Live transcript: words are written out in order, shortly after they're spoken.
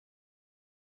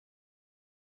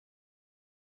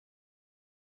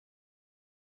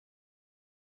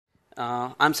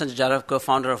I'm Sanjay Jadhav,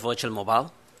 co-founder of Virtual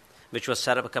Mobile, which was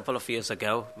set up a couple of years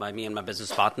ago by me and my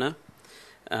business partner.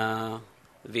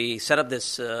 We set up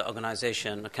this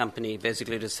organization, a company,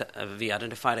 basically we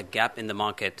identified a gap in the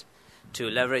market to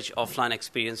leverage offline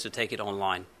experience to take it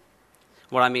online.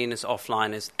 What I mean is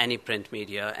offline is any print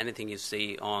media, anything you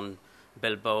see on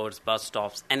billboards, bus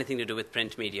stops, anything to do with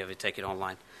print media, we take it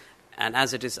online. And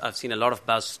as it is, I've seen a lot of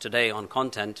buzz today on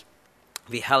content.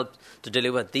 We help to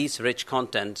deliver these rich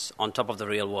contents on top of the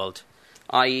real world.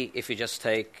 I.e., if you just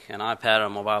take an iPad or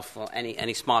mobile phone,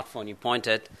 any smartphone, you point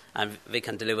it, and we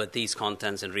can deliver these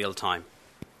contents in real time.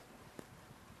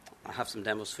 I have some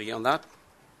demos for you on that.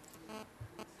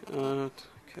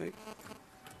 Okay.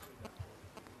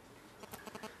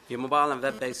 We're a mobile and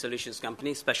web-based solutions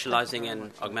company specializing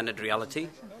in augmented reality,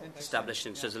 established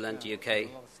in Switzerland, UK,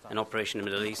 and operation in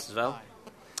the Middle East as well.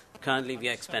 Currently, we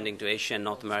are expanding to Asia and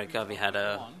North America. We had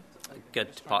a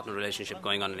good partner relationship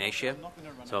going on in Asia,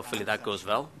 so hopefully that goes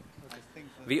well.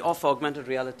 We offer augmented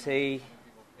reality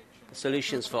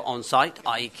solutions for on-site,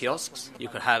 i.e. kiosks. You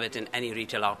could have it in any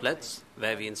retail outlets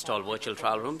where we install virtual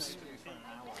trial rooms.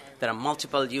 There are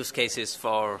multiple use cases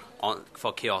for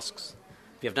kiosks.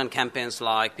 We have done campaigns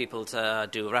like people to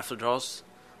do raffle draws,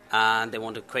 and they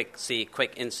want to see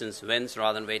quick instant wins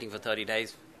rather than waiting for 30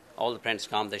 days. All the prints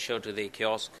come, they show to the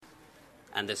kiosk,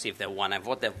 and they see if they won. And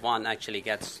what they've won actually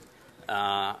gets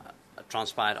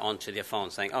transpired onto their phone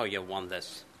saying, oh, you won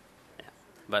this. Yeah.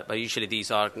 But usually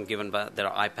these are given by their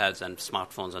iPads and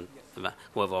smartphones and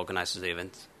whoever organizes the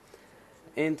events.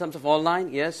 In terms of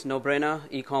online, yes, no-brainer,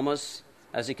 e-commerce.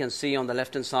 As you can see on the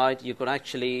left-hand side, you could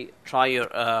actually try your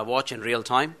watch in real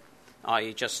time.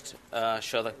 You just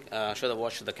show the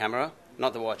watch to the camera,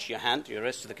 not the watch, your hand, your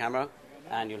wrist to the camera,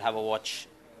 and you'll have a watch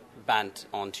band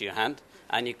onto your hand.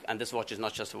 And this watch is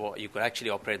not just a watch. You could actually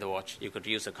operate the watch. You could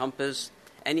use a compass.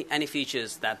 Any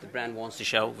features that the brand wants to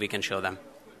show, we can show them.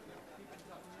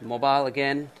 Mobile,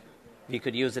 again, we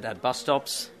could use it at bus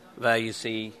stops where you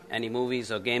see any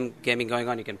movies or gaming going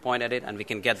on. You can point at it, and we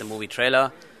can get the movie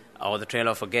trailer or the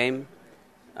trailer of a game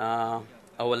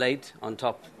overlaid on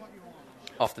top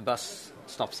of the bus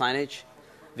stop signage.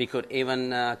 We could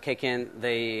even kick in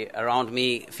the Around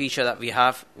Me feature that we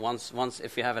have. Once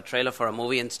if we have a trailer for a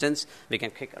movie instance, we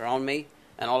can click Around Me,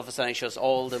 and all of a sudden it shows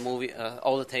all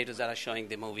the theaters that are showing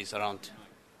the movies around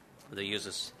the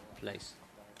user's place.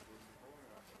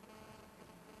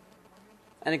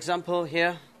 An example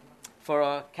here for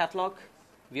a catalog.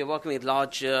 We are working with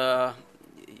large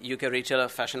UK retailer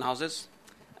fashion houses,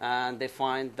 and they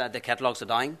find that their catalogs are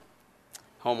dying,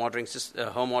 home ordering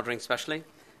especially.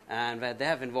 And where they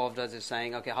have involved us is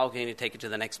saying, okay, how can you take it to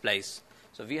the next place?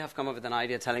 So we have come up with an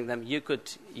idea telling them you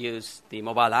could use the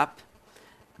mobile app,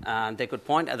 and they could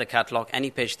point at the catalog,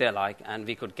 any page they like, and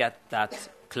we could get that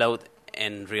cloth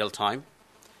in real time,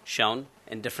 shown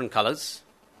in different colors.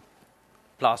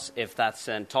 Plus, if that's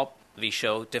in top, we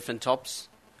show different tops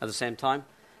at the same time.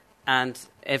 And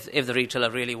if the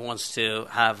retailer really wants to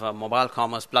have a mobile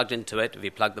commerce plugged into it, we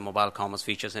plug the mobile commerce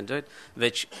features into it,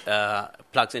 which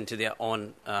plugs into their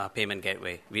own payment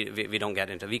gateway. We don't get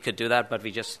into. We could do that, but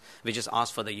we just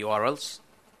ask for the URLs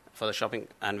for the shopping,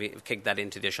 and we kick that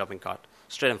into their shopping cart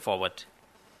straight and forward.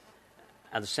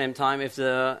 At the same time, if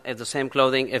the same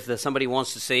clothing, if somebody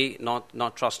wants to see,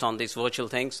 not trust on these virtual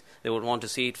things, they would want to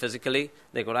see it physically,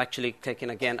 they could actually click in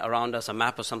again around us a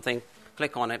map or something,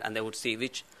 click on it, and they would see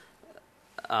which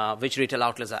retail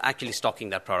outlets are actually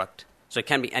stocking that product. So it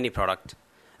can be any product.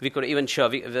 We could even show,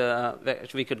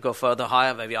 we could go further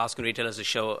higher where we ask retailers to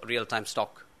show real-time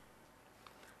stock.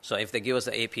 So if they give us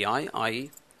the API,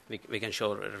 i.e., we can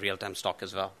show real-time stock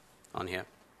as well on here.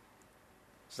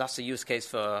 So that's the use case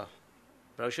for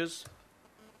brochures.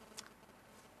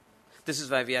 This is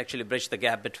where we actually bridge the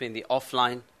gap between the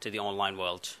offline to the online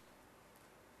world.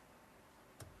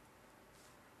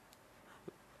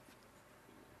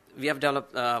 We have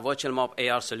developed a virtual mob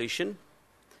AR solution,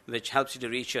 which helps you to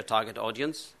reach your target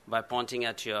audience by pointing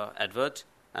at your advert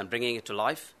and bringing it to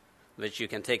life, which you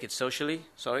can take it socially,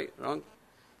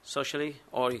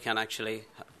 or you can actually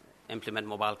implement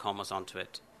mobile commerce onto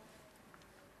it.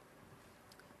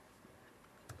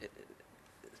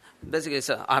 Basically,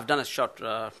 I've done a short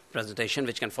presentation,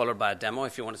 which can be followed by a demo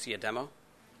if you want to see a demo.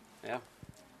 Yeah.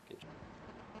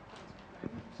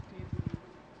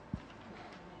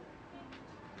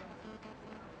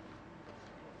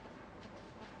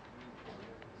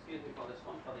 Excuse me for this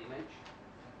one, for the image.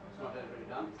 It's not already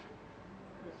done.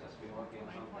 It's just been working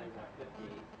on something that 50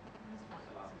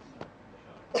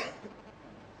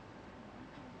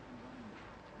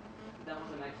 That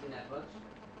was a magazine advert.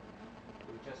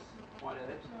 We just pointed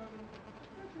it.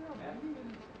 Yeah.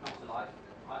 Comes to life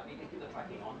You can keep the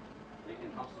tracking on, you can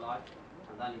come to life,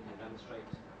 and then you can demonstrate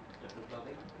different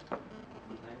clothing,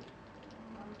 different things.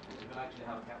 You can actually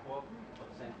have a catwalk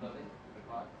for the same clothing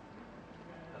required.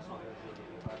 That's not the original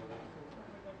video, by the way.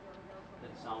 The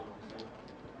sound of the same.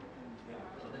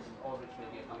 So this is all rich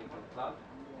media coming from the cloud.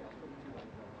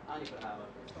 And you can have a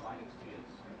fine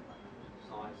experience,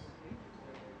 size,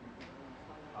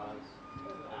 colors,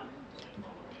 and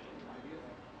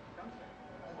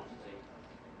quantity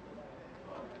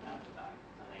after that.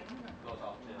 And then it goes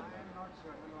off to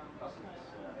customers'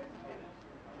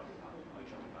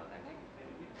 shopping cart.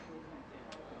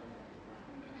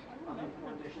 Another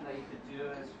implementation that you could do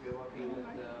is if you're working with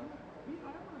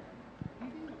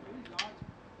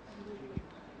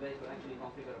where you could actually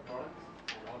configure a product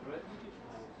and order it.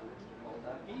 So all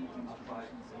that. I'll try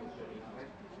it.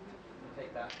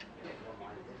 Take that. If you don't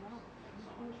mind it. Thank you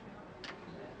so much.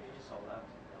 You just saw that.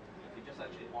 If you just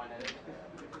actually point at it,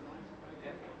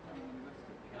 okay,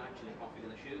 you can actually configure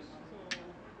the shoes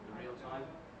in real time.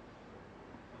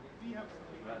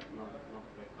 Red, not the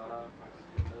red color.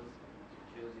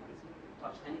 Shoes, you can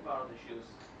touch any part of the shoes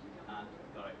and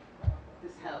correct.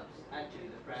 This helps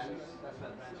actually the brands, that's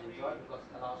what brands enjoy because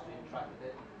it allows to interact with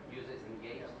it, users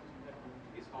engage.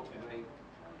 It's configuring.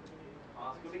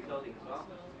 It could be clothing as well.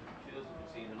 Shoes, you can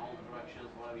see in all directions,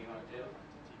 whatever you want to do.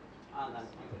 And then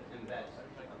you can embed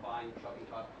a buying shopping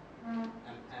cart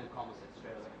and commerce it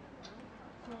straight away.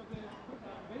 So the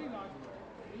very large.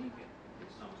 Thank you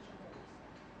so much.